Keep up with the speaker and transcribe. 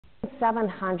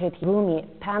700 Rumi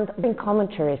penned in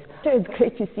commentaries. It's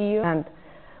great to see you and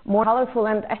more colorful,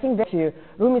 and I think that you,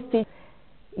 Rumi's speech,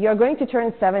 you're going to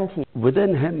turn 70.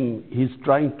 Within him, he's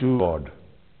trying to God,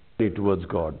 towards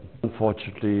God.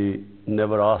 Unfortunately,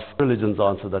 never asked religions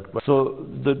answer that question. So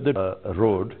the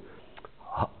road,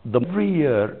 every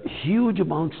year, huge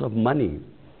amounts of money,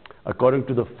 according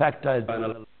to the fact-check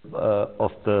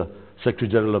of the Secretary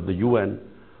General of the UN,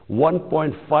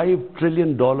 $1.5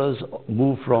 trillion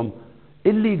move from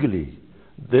illegally.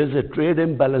 There's a trade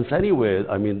imbalance anyway.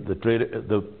 I mean,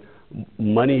 the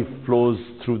money flows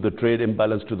through the trade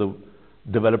imbalance to the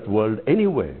developed world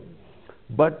anyway.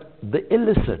 But the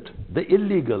illicit, the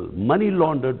illegal, money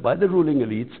laundered by the ruling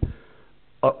elites,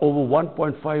 over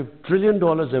 $1.5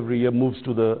 trillion every year moves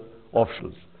to the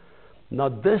offshores. Now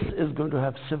this is going to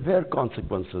have severe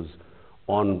consequences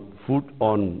on food,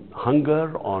 on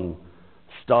hunger, on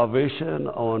starvation,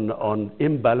 on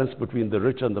imbalance between the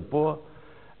rich and the poor.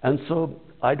 And so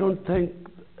I don't think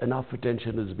enough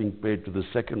attention is being paid to the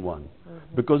second one,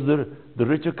 because the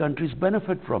richer countries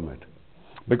benefit from it,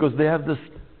 because they have this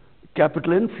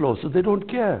capital inflow, so they don't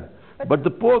care. But the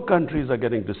poor countries are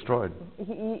getting destroyed.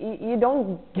 You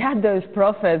don't get those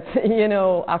profits, you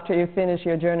know, after you finish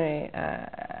your journey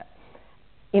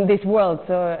in this world.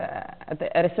 So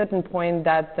at a certain point,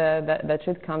 that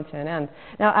should come to an end.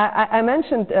 Now, I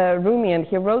mentioned Rumi, and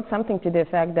he wrote something to the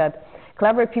effect that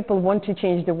clever people want to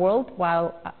change the world,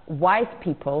 while wise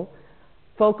people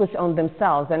focus on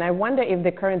themselves. And I wonder if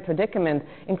the current predicament,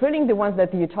 including the ones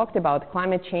that you talked about,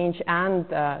 climate change and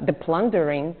the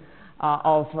plundering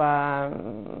of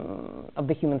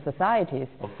the human societies.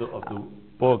 Of the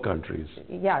poor countries.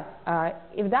 Yes.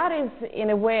 If that is,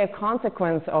 in a way, a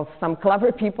consequence of some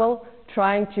clever people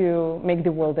trying to make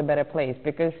the world a better place,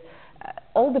 because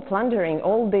all the plundering,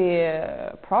 all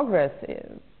the progress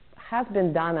has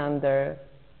been done under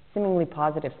seemingly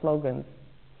positive slogans.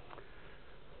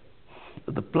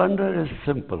 The plunder is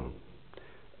simple.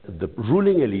 The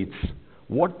ruling elites,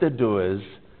 what they do is,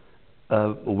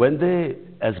 when they,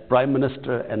 as Prime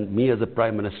Minister, and me as a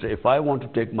Prime Minister, if I want to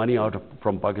take money out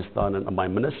from Pakistan and my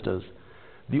ministers,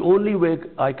 the only way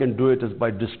I can do it is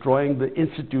by destroying the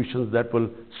institutions that will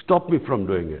stop me from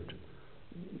doing it.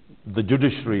 The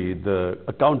judiciary, the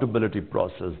accountability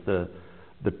process, the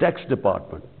tax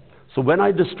department. So when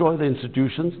I destroy the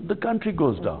institutions, the country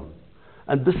goes down.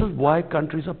 And this is why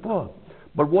countries are poor.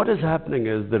 But what is happening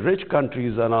is the rich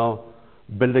countries are now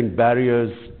building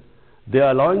barriers. They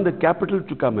are allowing the capital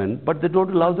to come in, but they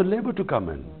don't allow the labor to come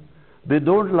in. They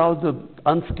don't allow the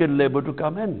unskilled labor to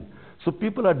come in. So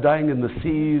people are dying in the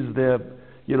seas, they're,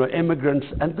 you know, immigrants,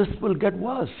 and this will get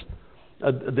worse.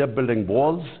 They're building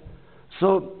walls.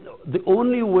 So the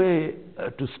only way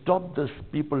to stop this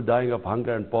people dying of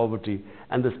hunger and poverty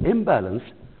and this imbalance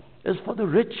is for the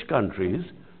rich countries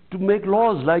to make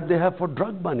laws like they have for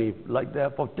drug money, like they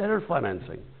have for terror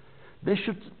financing. They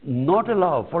should not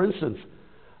allow, for instance,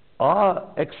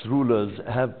 our ex-rulers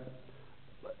have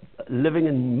living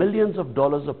in millions of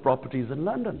dollars of properties in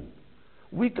London.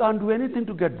 We can't do anything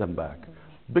to get them back,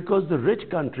 because the rich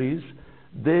countries,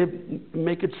 they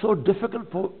make it so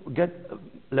difficult for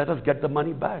let us get the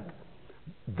money back.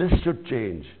 This should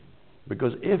change,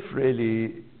 because if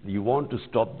really you want to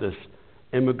stop this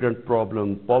immigrant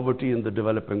problem, poverty in the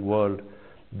developing world,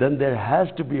 then there has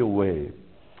to be a way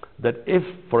that if,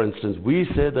 for instance, we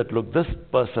say that, look, this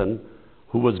person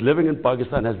who was living in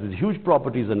Pakistan has these huge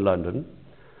properties in London,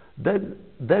 then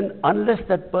unless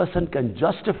that person can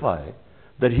justify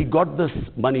that he got this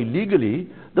money legally,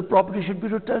 the property should be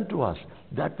returned to us.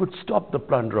 That would stop the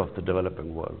plunder of the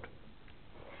developing world.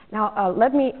 Now,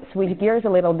 let me switch gears a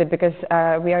little bit, because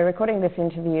we are recording this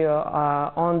interview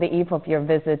on the eve of your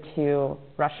visit to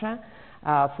Russia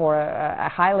for a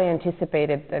highly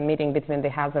anticipated meeting between the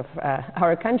heads of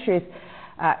our countries,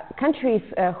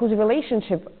 whose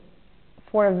relationship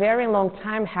for a very long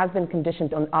time has been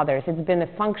conditioned on others. It's been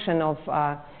a function of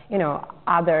you know,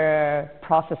 other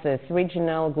processes,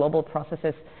 regional, global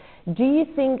processes. Do you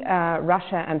think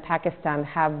Russia and Pakistan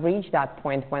have reached that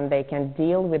point when they can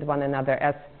deal with one another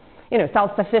as, you know,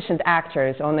 self-sufficient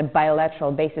actors on a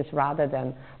bilateral basis, rather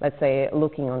than, let's say,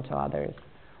 looking onto others?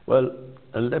 Well,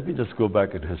 let me just go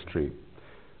back in history.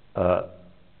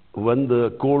 When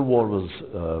the Cold War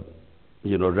was,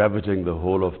 you know, ravaging the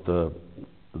whole of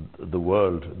the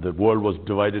world was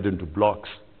divided into blocks.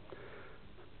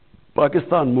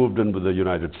 Pakistan moved in with the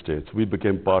United States. We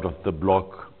became part of the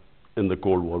bloc in the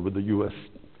Cold War with the US.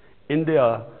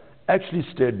 India actually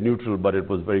stayed neutral, but it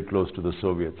was very close to the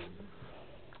Soviets.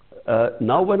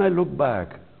 Now when I look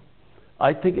back,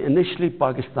 I think initially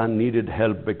Pakistan needed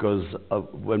help because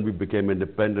when we became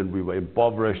independent, we were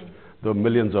impoverished. There were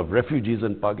millions of refugees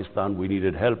in Pakistan. We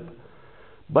needed help.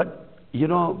 But, you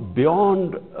know,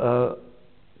 beyond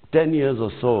 10 years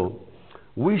or so,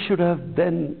 we should have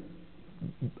then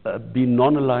been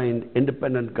non-aligned,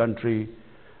 independent country,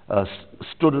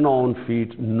 stood on our own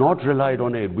feet, not relied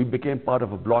on aid. We became part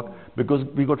of a bloc because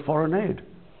we got foreign aid.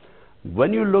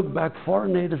 When you look back,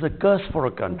 foreign aid is a curse for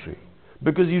a country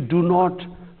because you do not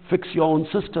fix your own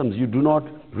systems, you do not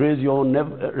raise your own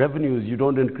revenues, you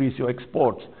don't increase your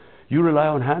exports, you rely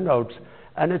on handouts,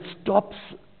 and it stops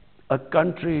a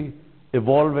country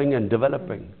evolving and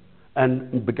developing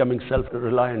and becoming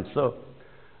self-reliant. So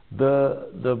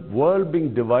the world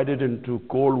being divided into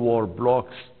Cold War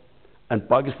blocs and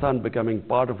Pakistan becoming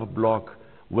part of a bloc,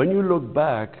 when you look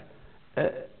back,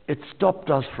 it stopped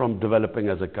us from developing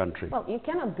as a country. Well, you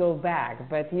cannot go back,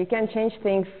 but you can change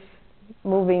things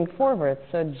moving forward.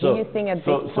 So do you think at this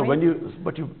point... So when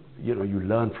you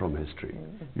learn from history.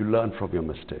 You learn from your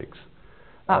mistakes.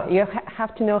 You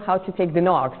have to know how to take the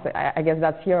knocks. I guess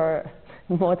that's your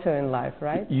motto in life,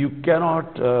 right? You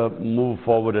cannot move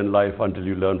forward in life until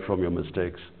you learn from your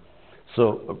mistakes.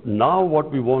 So now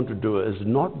what we want to do is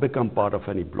not become part of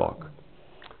any bloc.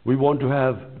 We want to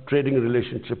have trading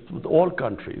relationships with all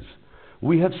countries.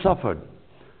 We have suffered.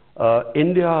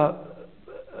 India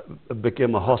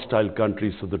became a hostile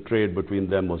country, so the trade between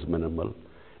them was minimal.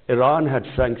 Iran had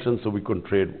sanctions, so we couldn't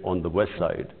trade on the west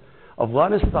side.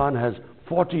 Afghanistan has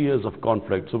 40 years of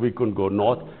conflict, so we couldn't go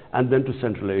north and then to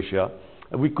Central Asia.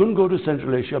 We couldn't go to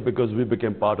Central Asia because we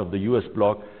became part of the US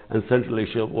bloc, and Central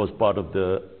Asia was part of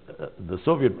the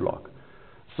Soviet bloc.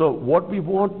 So what we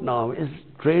want now is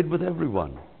trade with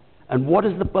everyone. And what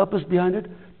is the purpose behind it?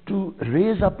 To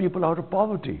raise our people out of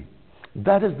poverty.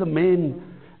 That is the main,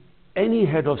 any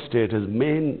head of state, his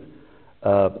main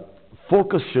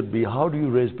focus should be, how do you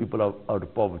raise people out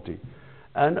of poverty?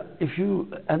 And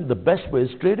the best way is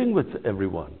trading with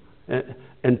everyone.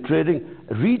 And trading,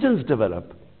 regions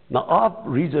develop. Now our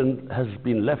region has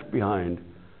been left behind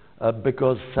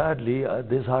because sadly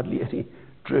there's hardly any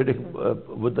trading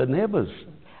with the neighbors.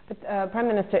 But Prime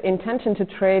Minister, intention to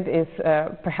trade is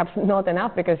perhaps not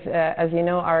enough because, as you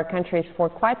know, our countries for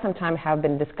quite some time have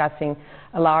been discussing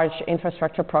a large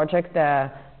infrastructure project.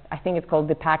 I think it's called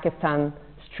the Pakistan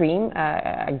Stream,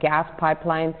 a gas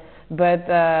pipeline. But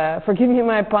forgive me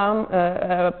my pun,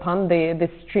 the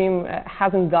stream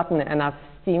hasn't gotten enough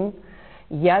steam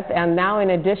yet. And now,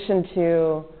 in addition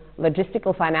to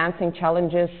logistical financing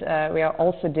challenges, we are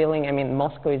also dealing,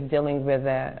 Moscow is dealing with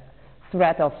the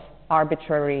threat of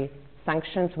arbitrary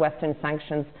sanctions, Western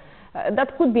sanctions,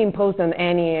 that could be imposed on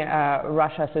any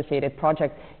Russia-associated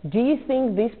project. Do you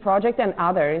think this project and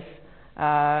others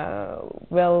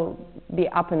will be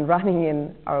up and running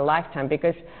in our lifetime?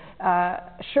 Because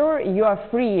sure, you are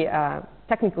free,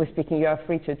 technically speaking, you are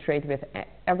free to trade with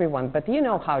everyone, but you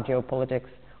know how geopolitics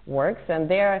works, and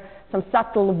there are some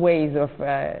subtle ways of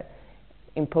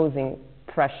imposing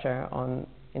pressure on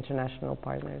international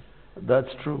partners. That's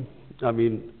true.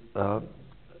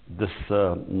 This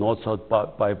North-South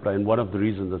pipeline, one of the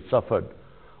reasons it suffered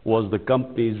was the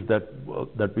companies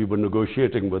that we were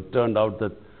negotiating with turned out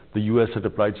that the US had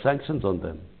applied sanctions on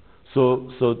them.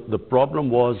 So the problem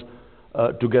was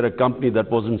to get a company that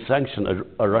wasn't sanctioned,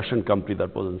 a Russian company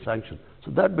that wasn't sanctioned.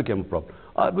 So that became a problem.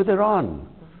 With Iran,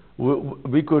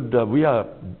 we are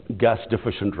gas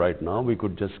deficient right now. We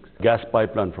could just gas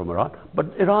pipeline from Iran,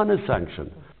 but Iran is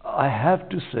sanctioned. I have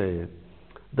to say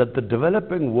that the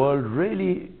developing world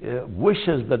really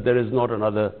wishes that there is not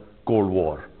another Cold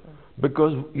War.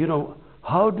 Because,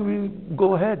 how do we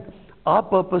go ahead? Our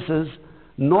purpose is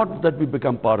not that we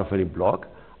become part of any bloc.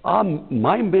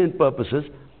 My main purpose is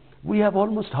we have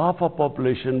almost half our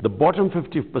population, the bottom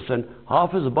 50%,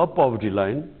 half is above poverty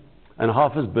line and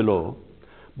half is below.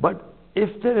 But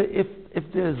if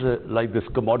there's like this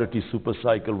commodity super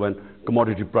cycle when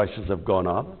commodity prices have gone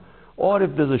up, or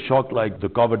if there's a shock like the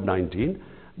COVID-19,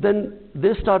 then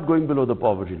they start going below the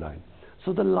poverty line.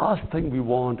 So the last thing we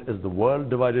want is the world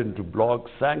divided into blocs,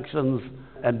 sanctions,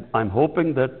 and I'm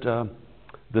hoping that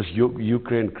this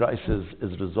Ukraine crisis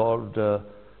is resolved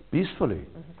peacefully.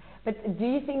 Mm-hmm. But do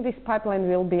you think this pipeline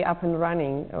will be up and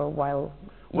running while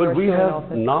Well, we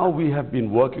have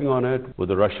been working on it with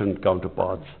the Russian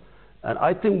counterparts, and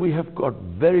I think we have got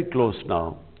very close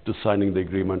now to signing the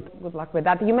agreement. Good luck with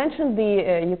that. You mentioned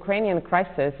the Ukrainian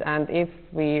crisis, and if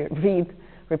we read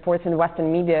reports in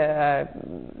Western media,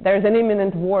 there's an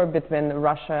imminent war between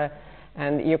Russia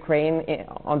and Ukraine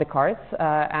on the cards,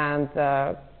 and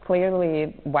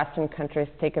clearly Western countries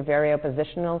take a very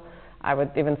oppositional, I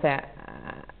would even say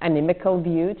inimical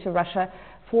view to Russia.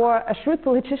 For a shrewd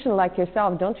politician like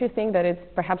yourself, don't you think that it's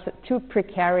perhaps too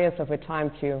precarious of a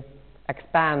time to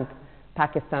expand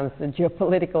Pakistan's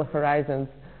geopolitical horizons?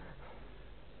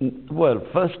 Well,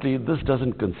 firstly, this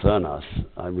doesn't concern us.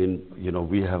 I mean,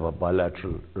 we have a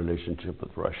bilateral relationship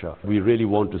with Russia. We really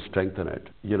want to strengthen it.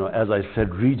 As I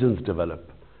said, regions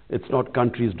develop. It's not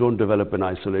countries don't develop in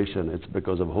isolation. It's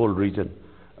because a whole region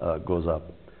goes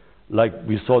up. Like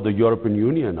we saw the European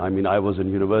Union. I mean, I was in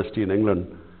university in England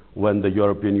when the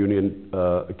European Union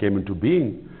came into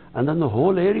being, and then the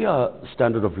whole area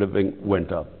standard of living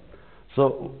went up.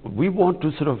 So we want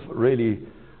to sort of really,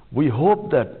 we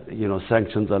hope that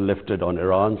sanctions are lifted on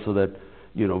Iran so that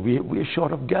we're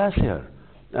short of gas here,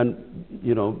 and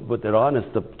with Iran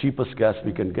it's the cheapest gas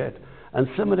we can get. And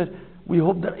similarly, we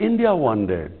hope that India one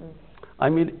day, I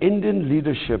mean, Indian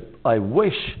leadership, I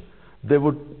wish they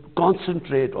would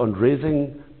concentrate on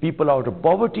raising people out of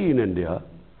poverty in India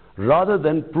rather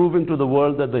than proving to the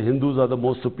world that the Hindus are the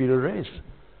most superior race.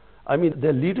 I mean,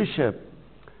 their leadership,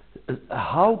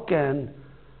 how can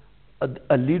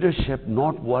a leadership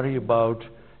not worry about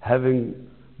having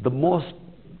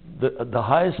the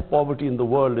highest poverty in the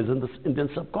world is in the Indian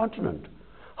subcontinent?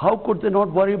 How could they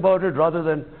not worry about it rather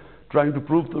than trying to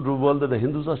prove to the world that the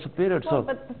Hindus are superior? Well,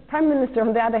 but the Prime Minister,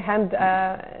 on the other hand,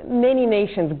 many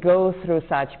nations go through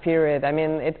such period. I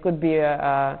mean, it could be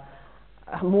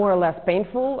more or less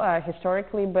painful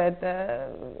historically, but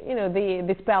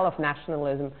the spell of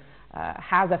nationalism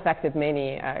has affected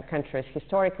many countries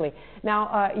historically.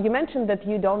 Now, you mentioned that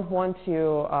you don't want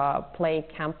to play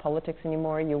camp politics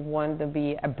anymore. You want to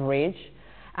be a bridge.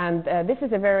 And this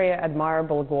is a very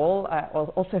admirable goal,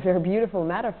 also a very beautiful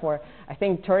metaphor. I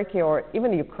think Turkey or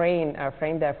even Ukraine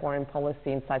framed their foreign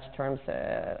policy in such terms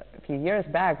a few years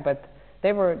back, but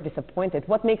they were disappointed.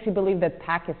 What makes you believe that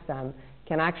Pakistan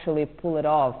can actually pull it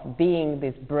off, being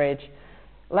this bridge,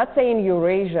 let's say in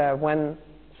Eurasia, when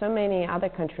so many other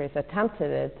countries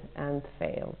attempted it and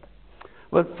failed?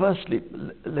 Well, firstly,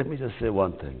 let me just say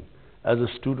one thing. As a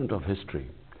student of history,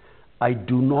 I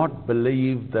do not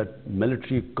believe that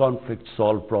military conflicts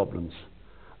solve problems.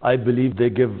 I believe they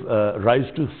give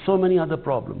rise to so many other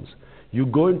problems. You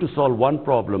go in to solve one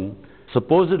problem.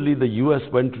 Supposedly the US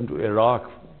went into Iraq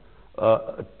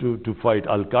to fight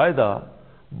Al-Qaeda,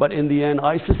 but in the end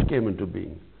ISIS came into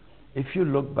being. If you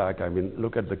look back, I mean,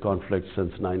 look at the conflict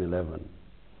since 9/11.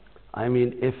 I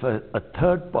mean, if a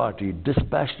third party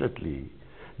dispassionately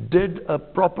did a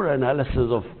proper analysis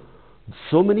of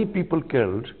so many people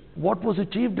killed, what was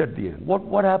achieved at the end?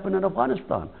 What happened in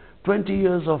Afghanistan? 20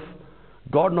 years of,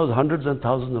 God knows, hundreds and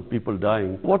thousands of people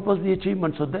dying. What was the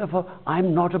achievement? So therefore,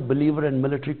 I'm not a believer in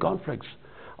military conflicts.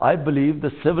 I believe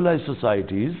that civilized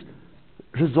societies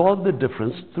resolve the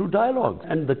difference through dialogue.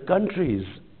 And the countries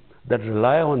that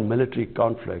rely on military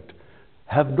conflict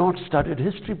have not studied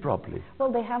history properly.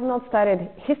 Well, they have not studied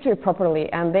history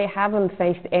properly, and they haven't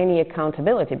faced any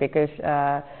accountability, because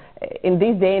in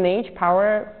this day and age,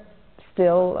 power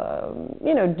still,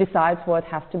 decides what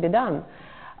has to be done.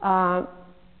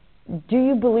 Do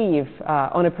you believe,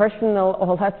 on a personal,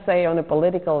 or let's say on a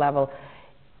political level,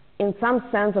 in some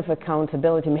sense of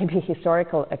accountability, maybe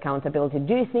historical accountability,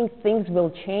 do you think things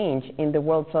will change in the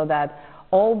world so that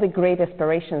all the great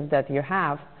aspirations that you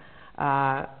have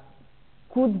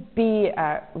could be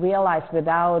realized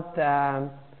without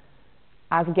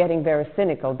us getting very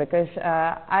cynical? Because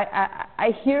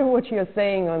I hear what you're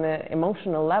saying on an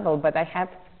emotional level, but I have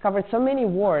covered so many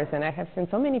wars and I have seen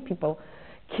so many people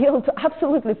killed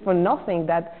absolutely for nothing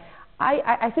that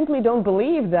I simply don't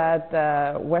believe that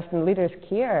Western leaders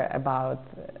care about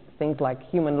things like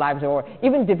human lives or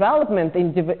even development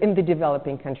in the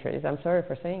developing countries. I'm sorry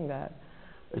for saying that.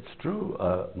 It's true.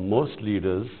 Most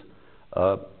leaders,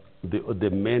 their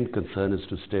main concern is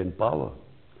to stay in power.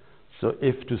 So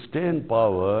if to stay in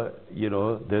power,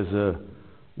 there's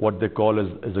what they call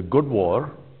as a good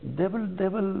war, they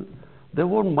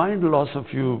won't mind the loss of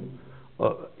few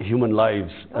human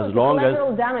lives, as long as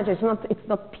collateral damage. It's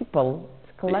not people.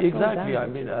 It's collateral exactly.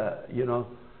 damage. I mean,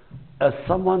 as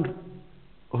someone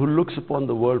who looks upon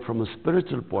the world from a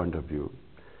spiritual point of view,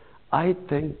 I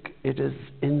think it is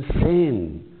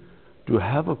insane to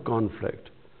have a conflict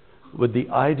with the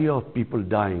idea of people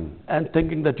dying and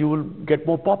thinking that you will get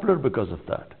more popular because of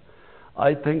that.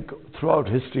 I think throughout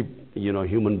history,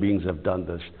 human beings have done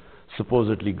this.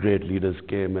 Supposedly great leaders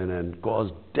came in and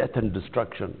caused death and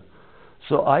destruction.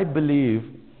 So I believe,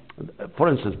 for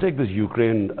instance, take this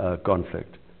Ukraine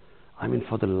conflict. I mean,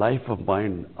 for the life of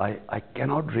mine, I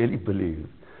cannot really believe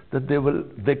that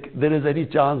there is any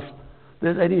chance,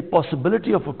 there's any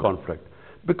possibility of a conflict,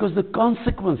 because the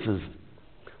consequences,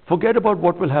 forget about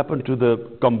what will happen to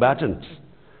the combatants.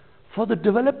 For the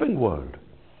developing world,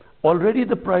 already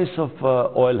the price of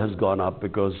oil has gone up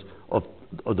because of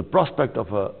or the prospect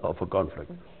of a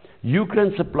conflict.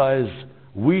 Ukraine supplies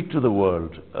wheat to the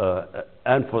world,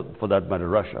 and for that matter,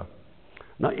 Russia.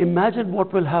 Now imagine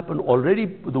what will happen. Already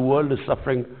the world is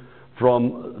suffering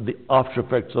from the after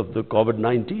effects of the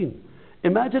COVID-19.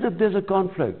 Imagine if there's a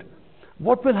conflict.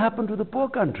 What will happen to the poor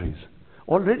countries?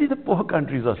 Already the poor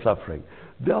countries are suffering.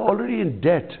 They are already in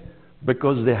debt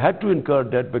because they had to incur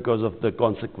debt because of the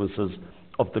consequences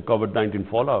of the COVID-19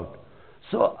 fallout.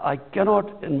 So I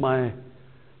cannot in my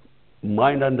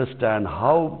mind understand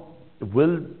how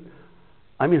can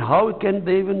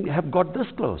they even have got this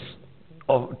close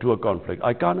to a conflict?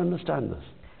 I can't understand this.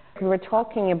 We were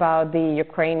talking about the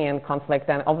Ukrainian conflict,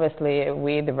 and obviously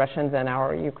we, the Russians and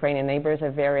our Ukrainian neighbors,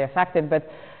 are very affected, but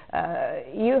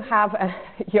you have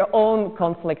your own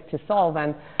conflict to solve.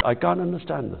 And I can't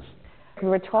understand this. We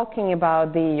were talking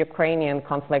about the Ukrainian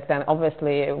conflict, and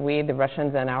obviously we, the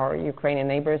Russians and our Ukrainian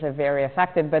neighbors, are very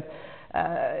affected, but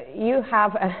you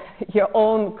have your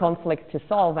own conflict to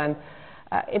solve. And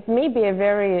it may be a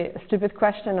very stupid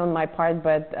question on my part,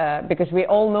 but because we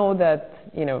all know that,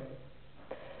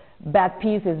 bad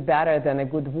peace is better than a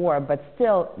good war, but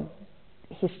still,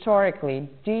 historically,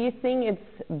 do you think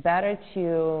it's better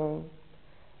to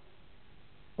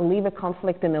leave a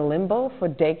conflict in a limbo for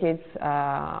decades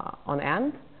on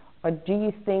end, or do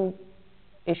you think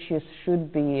issues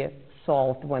should be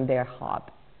solved when they're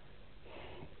hot?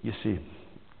 You see,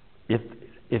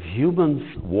 if humans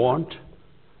want,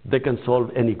 they can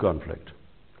solve any conflict.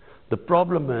 The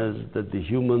problem is that the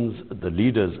humans, the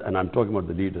leaders, and I'm talking about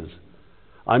the leaders,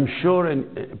 I'm sure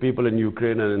people in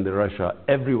Ukraine and in Russia,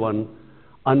 everyone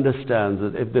understands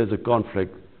that if there's a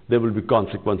conflict, there will be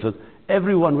consequences.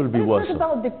 Everyone will be worse. It's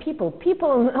not about the people.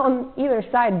 People on either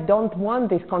side don't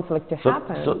want this conflict to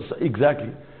happen. So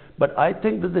exactly. But I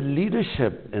think that the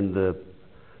leadership in the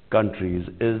countries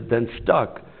is then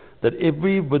stuck that if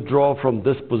we withdraw from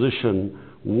this position,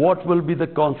 what will be the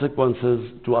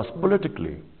consequences to us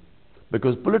politically?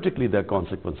 Because politically there are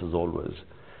consequences always.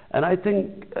 And I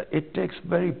think it takes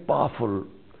very powerful,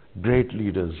 great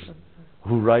leaders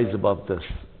who rise above this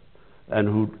and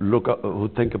who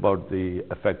think about the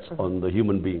effects on the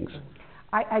human beings.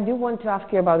 I do want to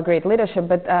ask you about great leadership,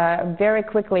 but very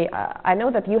quickly, I know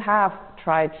that you have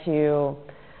tried to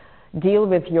deal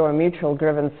with your mutual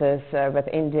grievances with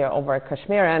India over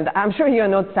Kashmir, and I'm sure you're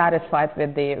not satisfied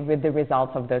with the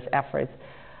results of those efforts.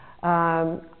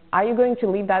 Are you going to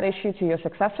leave that issue to your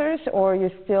successors, or are you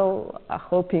still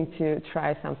hoping to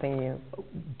try something new?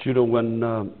 You know, when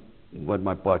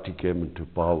my party came into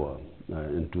power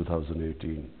in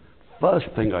 2018, first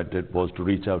thing I did was to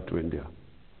reach out to India.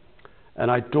 And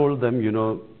I told them,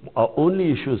 our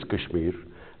only issue is Kashmir.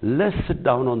 Let's sit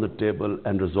down on the table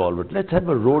and resolve it. Let's have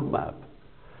a roadmap.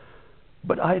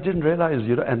 But I didn't realize,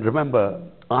 and remember,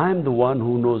 I'm the one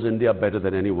who knows India better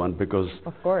than anyone because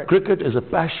cricket is a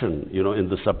passion, in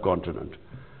the subcontinent.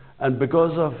 And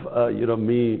because of,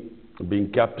 me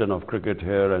being captain of cricket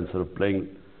here and sort of playing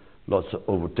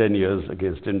over 10 years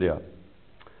against India,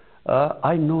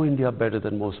 I know India better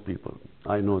than most people.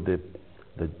 I know the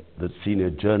senior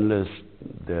journalists,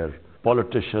 their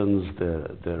politicians,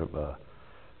 their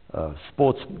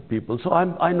sports people. So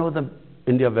I know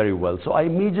India very well. So I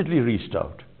immediately reached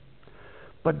out.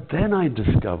 But then I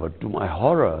discovered, to my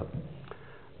horror,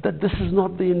 that this is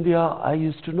not the India I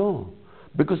used to know,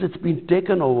 because it's been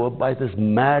taken over by this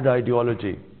mad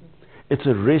ideology. It's a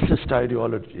racist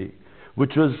ideology,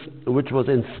 which was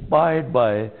inspired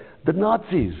by the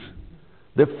Nazis.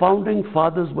 The founding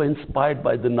fathers were inspired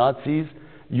by the Nazis.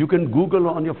 You can Google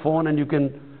on your phone and you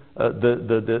can,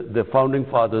 the founding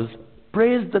fathers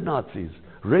praised the Nazis.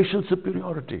 Racial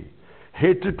superiority,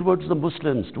 hatred towards the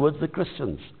Muslims, towards the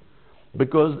Christians.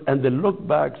 And they look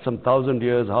back some 1,000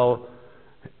 years how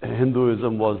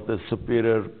Hinduism was the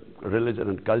superior religion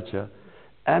and culture.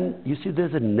 And you see,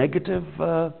 there's a negative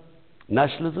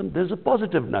nationalism, there's a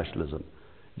positive nationalism.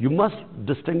 You must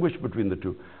distinguish between the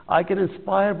two. I can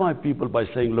inspire my people by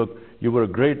saying, look, you were a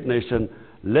great nation,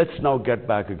 let's now get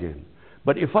back again.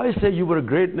 But if I say you were a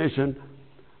great nation,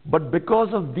 but because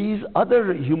of these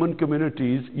other human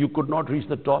communities, you could not reach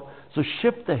the top, so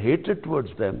shift the hatred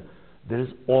towards them, there is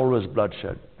always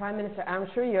bloodshed. Prime Minister, I'm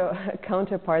sure your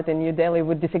counterpart in New Delhi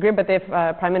would disagree, but if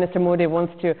Prime Minister Modi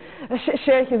wants to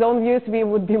share his own views, we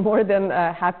would be more than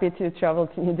happy to travel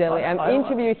to New Delhi and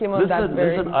interview him on that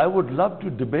very... Listen, I would love to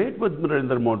debate with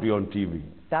Narendra Modi on TV.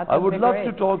 I would love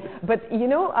to talk. But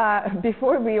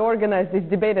before we organize this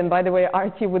debate, and by the way,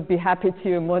 RT would be happy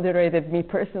to moderate it, me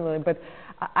personally, but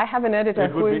I have an editor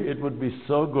It would be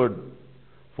so good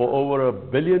for over 1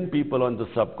 billion people on the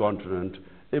subcontinent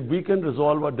if we can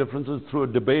resolve our differences through a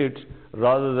debate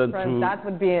rather than through... That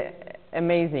would be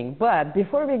amazing. But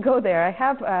before we go there, I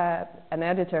have an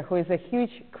editor who is a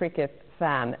huge cricket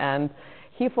fan, and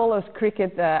he follows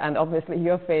cricket and obviously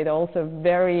your fate also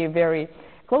very, very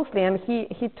closely. And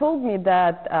he told me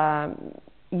that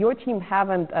your team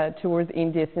haven't toured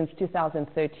India since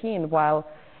 2013, while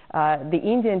the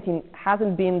Indian team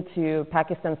hasn't been to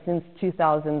Pakistan since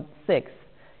 2006.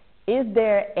 Is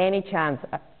there any chance,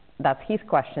 that's his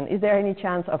question, is there any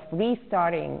chance of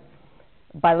restarting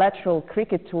bilateral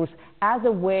cricket tours as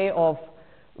a way of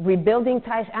rebuilding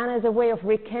ties and as a way of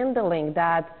rekindling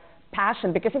that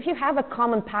passion? Because if you have a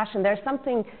common passion, there's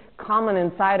something common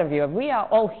inside of you. We are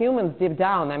all humans deep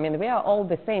down. I mean, we are all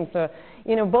the same. So,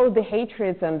 you know, both the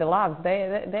hatreds and the loves, they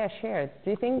are shared.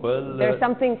 Do you think there's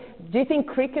something, do you think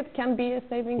cricket can be a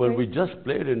saving grace? Well, we just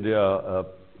played India a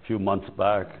few months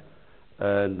back,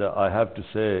 and I have to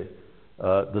say,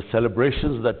 the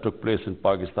celebrations that took place in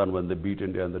Pakistan when they beat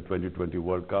India in the 2020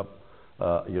 World Cup,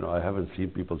 you know, I haven't seen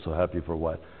people so happy for a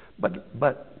while.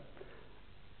 But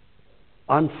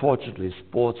unfortunately,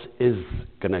 sports is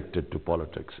connected to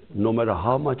politics, no matter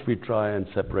how much we try and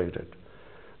separate it.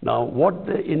 Now, what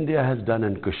India has done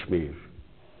in Kashmir,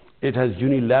 it has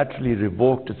unilaterally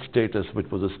revoked its status, which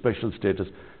was a special status,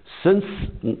 since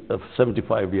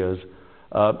 75 years,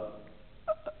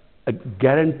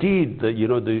 guaranteed, the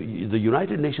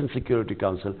United Nations Security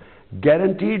Council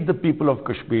guaranteed the people of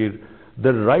Kashmir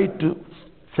the right to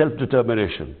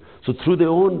self-determination. So through their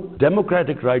own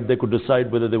democratic right, they could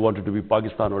decide whether they wanted to be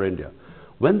Pakistan or India.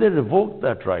 When they revoked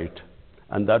that right,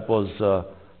 and that was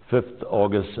 5th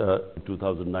August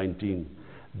 2019,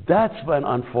 that's when,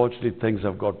 unfortunately, things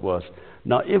have got worse.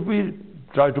 Now, if we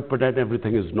try to pretend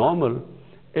everything is normal,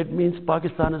 it means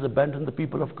Pakistan has abandoned the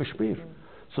people of Kashmir.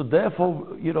 So therefore,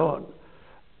 you know,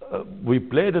 we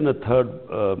played in a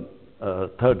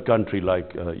third country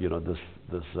like, you know, this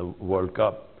World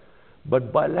Cup.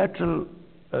 But bilateral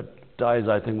ties,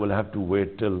 I think, will have to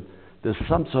wait till there's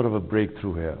some sort of a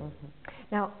breakthrough here.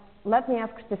 Now, let me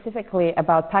ask specifically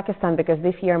about Pakistan, because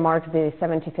this year marks the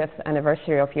 75th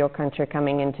anniversary of your country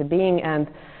coming into being, and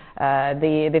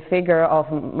the figure of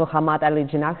Muhammad Ali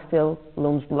Jinnah still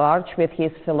looms large with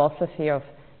his philosophy of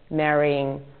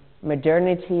marrying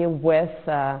modernity with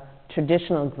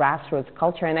traditional grassroots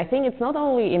culture. And I think it's not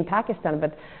only in Pakistan,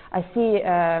 but I see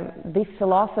this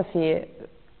philosophy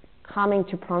coming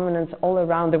to prominence all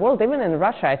around the world, even in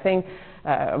Russia. I think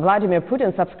Vladimir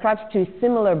Putin subscribes to a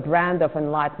similar brand of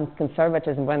enlightened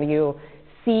conservatism. When you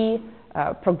see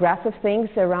progressive things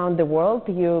around the world,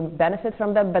 you benefit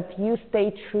from them, but you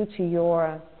stay true to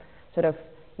your sort of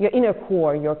your inner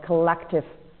core, your collective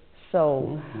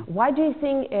soul. Why do you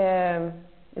think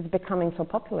it's becoming so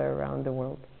popular around the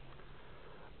world?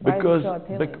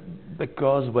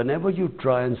 Because whenever you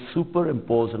try and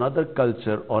superimpose another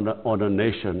culture on a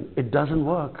nation, it doesn't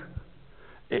work.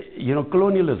 You know,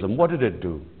 colonialism, what did it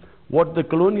do? What the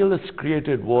colonialists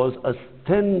created was a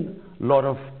thin lot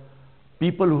of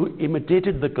people who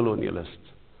imitated the colonialists,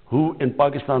 who in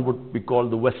Pakistan would be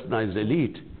called the westernized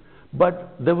elite.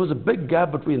 But there was a big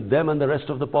gap between them and the rest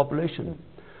of the population.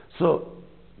 So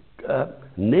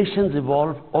nations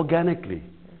evolve organically.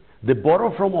 They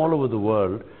borrow from all over the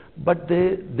world, but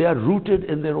they are rooted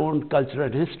in their own culture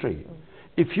and history.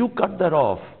 If you cut that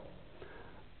off,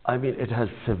 I mean, it has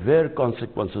severe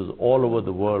consequences all over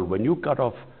the world. When you cut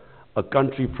off a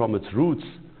country from its roots,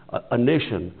 a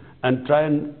nation, and try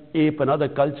and ape another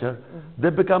culture, they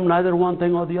become neither one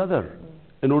thing or the other.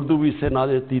 In Urdu, we say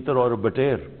neither teeter or a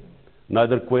bater,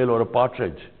 neither quail or a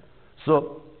partridge.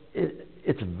 So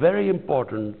it's very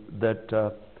important that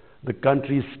the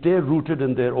countries stay rooted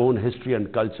in their own history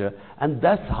and culture, and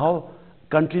that's how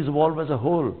countries evolve as a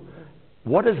whole.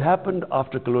 What has happened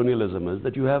after colonialism is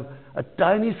that you have a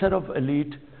tiny set of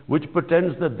elite which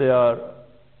pretends that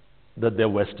they're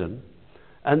Western,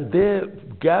 and the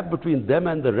gap between them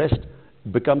and the rest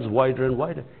becomes wider and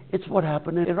wider. It's what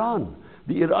happened in Iran.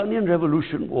 The Iranian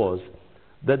Revolution was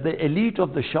that the elite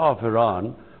of the Shah of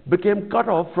Iran became cut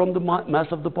off from the mass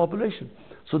of the population.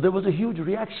 So there was a huge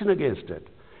reaction against it.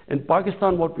 In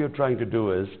Pakistan, what we are trying to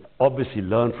do is obviously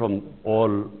learn from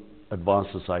all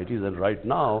advanced societies, and right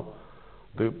now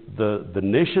the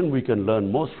nation we can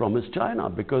learn most from is China,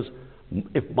 because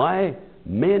if my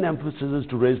main emphasis is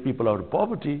to raise people out of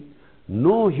poverty,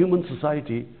 no human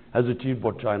society has achieved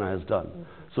what China has done.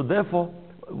 So therefore,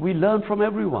 we learn from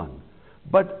everyone,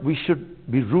 but we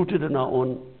should be rooted in our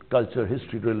own culture,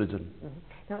 history, religion.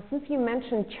 Now, since you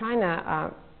mentioned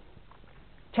China,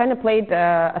 China played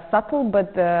a subtle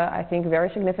but I think very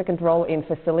significant role in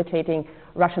facilitating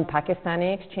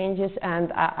Russian-Pakistani exchanges,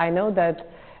 and I know that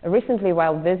recently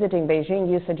while visiting Beijing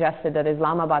you suggested that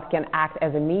Islamabad can act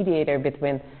as a mediator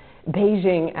between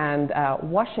Beijing and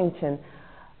Washington.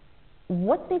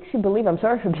 What makes you believe, I'm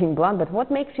sorry for being blunt, but what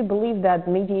makes you believe that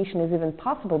mediation is even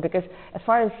possible? Because as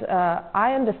far as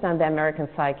I understand the American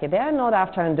psyche, they are not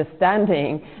after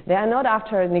understanding, they are not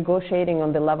after negotiating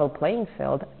on the level playing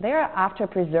field, they are after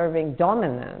preserving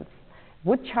dominance.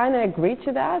 Would China agree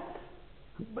to that?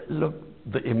 Look,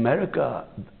 the America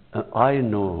I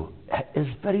know is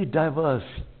very diverse.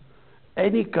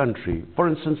 Any country, for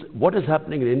instance, what is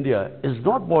happening in India is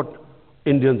not what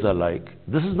Indians are like.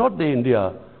 This is not the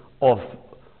India of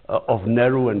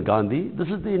Nehru and Gandhi. This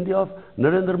is the India of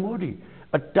Narendra Modi.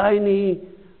 A tiny,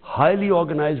 highly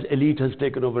organized elite has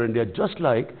taken over India, just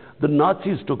like the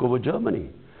Nazis took over Germany.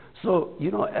 So,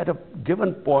 you know, at a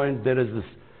given point, there is this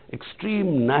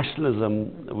extreme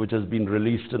nationalism which has been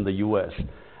released in the US,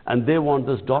 and they want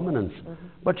this dominance.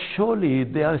 But surely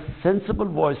there are sensible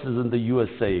voices in the US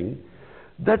saying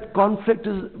that conflict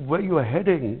is where you are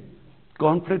heading.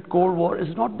 Conflict, Cold War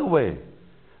is not the way.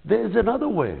 There is another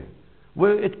way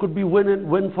where it could be win and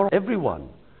win for everyone.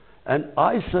 And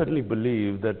I certainly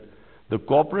believe that the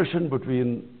cooperation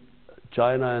between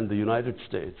China and the United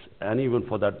States, and even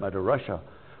for that matter Russia,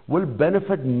 will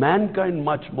benefit mankind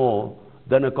much more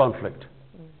than a conflict.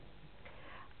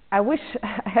 I wish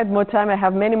I had more time. I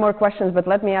have many more questions, but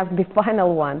let me ask the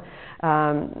final one.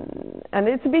 And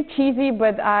it's a bit cheesy,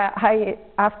 but I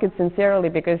ask it sincerely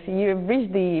because you've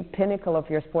reached the pinnacle of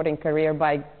your sporting career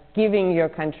by giving your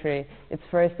country its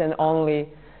first and only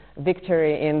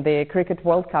victory in the Cricket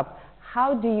World Cup.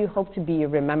 How do you hope to be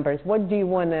remembered? What do you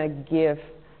want to give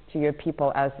to your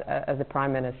people as a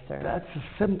Prime Minister? That's a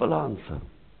simple answer.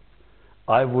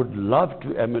 I would love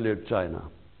to emulate China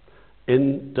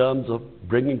in terms of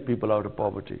bringing people out of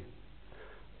poverty.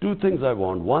 Two things I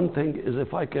want. One thing is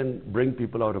if I can bring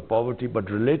people out of poverty, but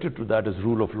related to that is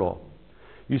rule of law.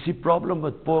 You see, problem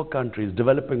with poor countries,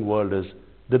 developing world, is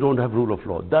they don't have rule of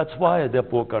law. That's why they're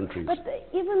poor countries. But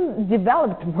even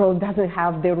developed world doesn't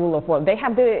have the rule of law. They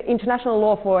have the international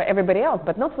law for everybody else,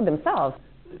 but not for themselves.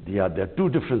 Yeah, there are two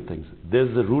different things.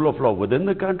 There's the rule of law within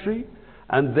the country,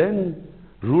 and then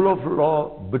rule of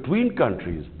law between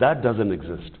countries. That doesn't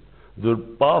exist. The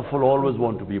powerful always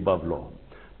want to be above law.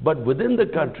 But within the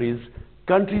countries,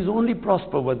 countries only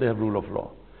prosper when they have rule of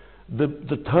law.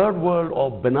 The third world,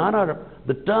 or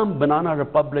the term banana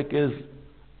republic is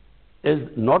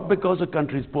not because a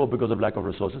country is poor because of lack of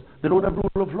resources. They don't have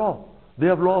rule of law. They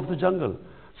have law of the jungle.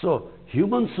 So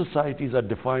human societies are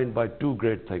defined by two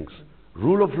great things: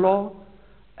 rule of law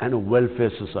and a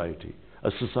welfare society.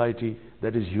 A society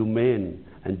that is humane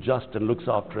and just and looks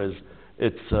after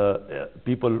its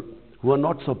people who are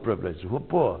not so privileged, who are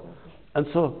poor. And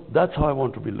so that's how I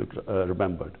want to be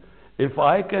remembered. If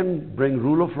I can bring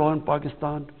rule of law in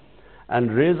Pakistan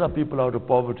and raise our people out of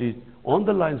poverty on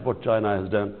the lines what China has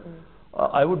done,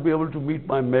 I would be able to meet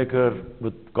my maker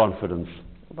with confidence.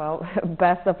 Well,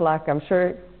 best of luck, I'm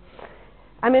sure.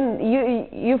 I mean,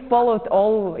 you followed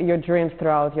all your dreams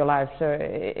throughout your life, so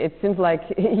it seems like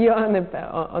you're on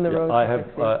the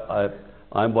road.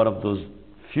 I'm one of those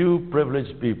few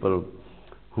privileged people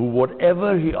who,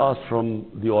 whatever he asked from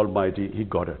the Almighty, he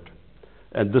got it.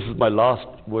 And this is my last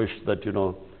wish, that, you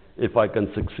know, if I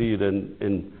can succeed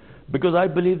because I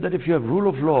believe that if you have rule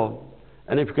of law,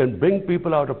 and if you can bring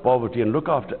people out of poverty and look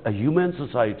after a humane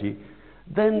society,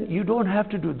 then you don't have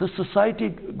to do, the society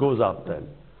goes up then.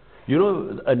 You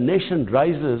know, a nation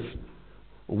rises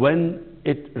when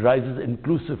it rises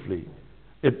inclusively.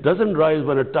 It doesn't rise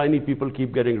when a tiny people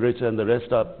keep getting richer and the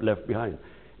rest are left behind.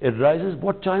 It rises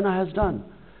what China has done.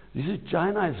 You see,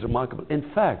 China is remarkable. In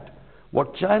fact,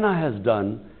 what China has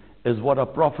done is what our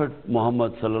Prophet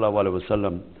Muhammad sallallahu alaihi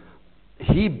wasallam,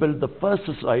 he built the first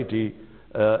society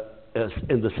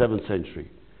in the 7th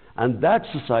century. And that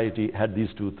society had these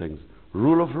two things: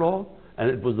 rule of law, and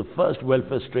it was the first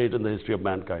welfare state in the history of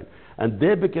mankind. And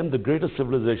they became the greatest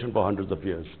civilization for hundreds of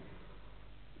years.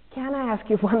 Can I ask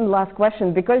you one last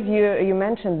question? Because you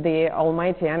mentioned the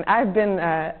Almighty, and I've been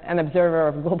an observer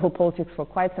of global politics for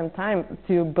quite some time,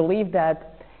 to believe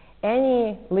that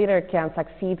any leader can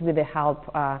succeed with the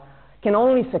help, can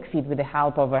only succeed with the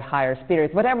help of a higher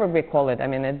spirit, whatever we call it. I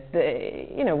mean,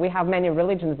 you know, we have many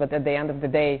religions, but at the end of the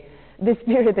day, the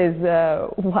spirit is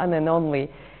one and only.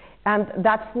 And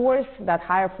that force, that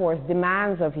higher force,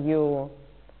 demands of you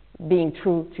being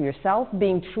true to yourself,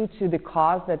 being true to the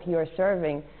cause that you are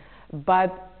serving.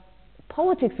 But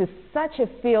politics is such a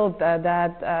field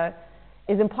that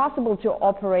is impossible to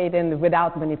operate in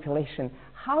without manipulation.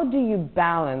 How do you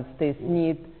balance this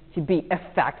need to be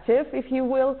effective, if you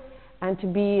will, and to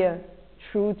be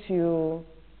true to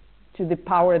the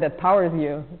power that powers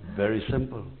you? Very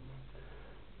simple.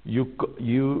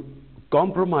 You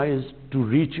compromise to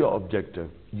reach your objective.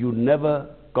 You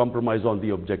never compromise on the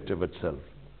objective itself.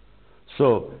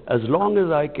 So as long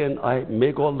as I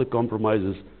make all the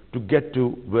compromises to get to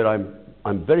where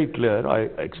I'm very clear. I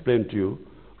explained to you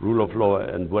rule of law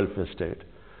and welfare state.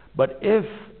 But if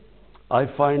I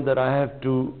find that I have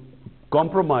to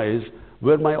compromise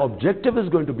where my objective is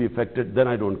going to be affected, then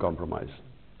I don't compromise.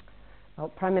 Well,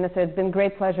 Prime Minister, it's been a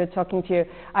great pleasure talking to you.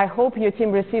 I hope your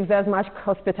team receives as much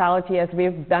hospitality as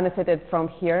we've benefited from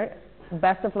here.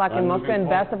 Best of luck in Moscow and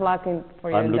best of luck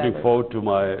for your endeavors. I'm looking forward to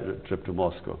my trip to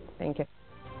Moscow. Thank you.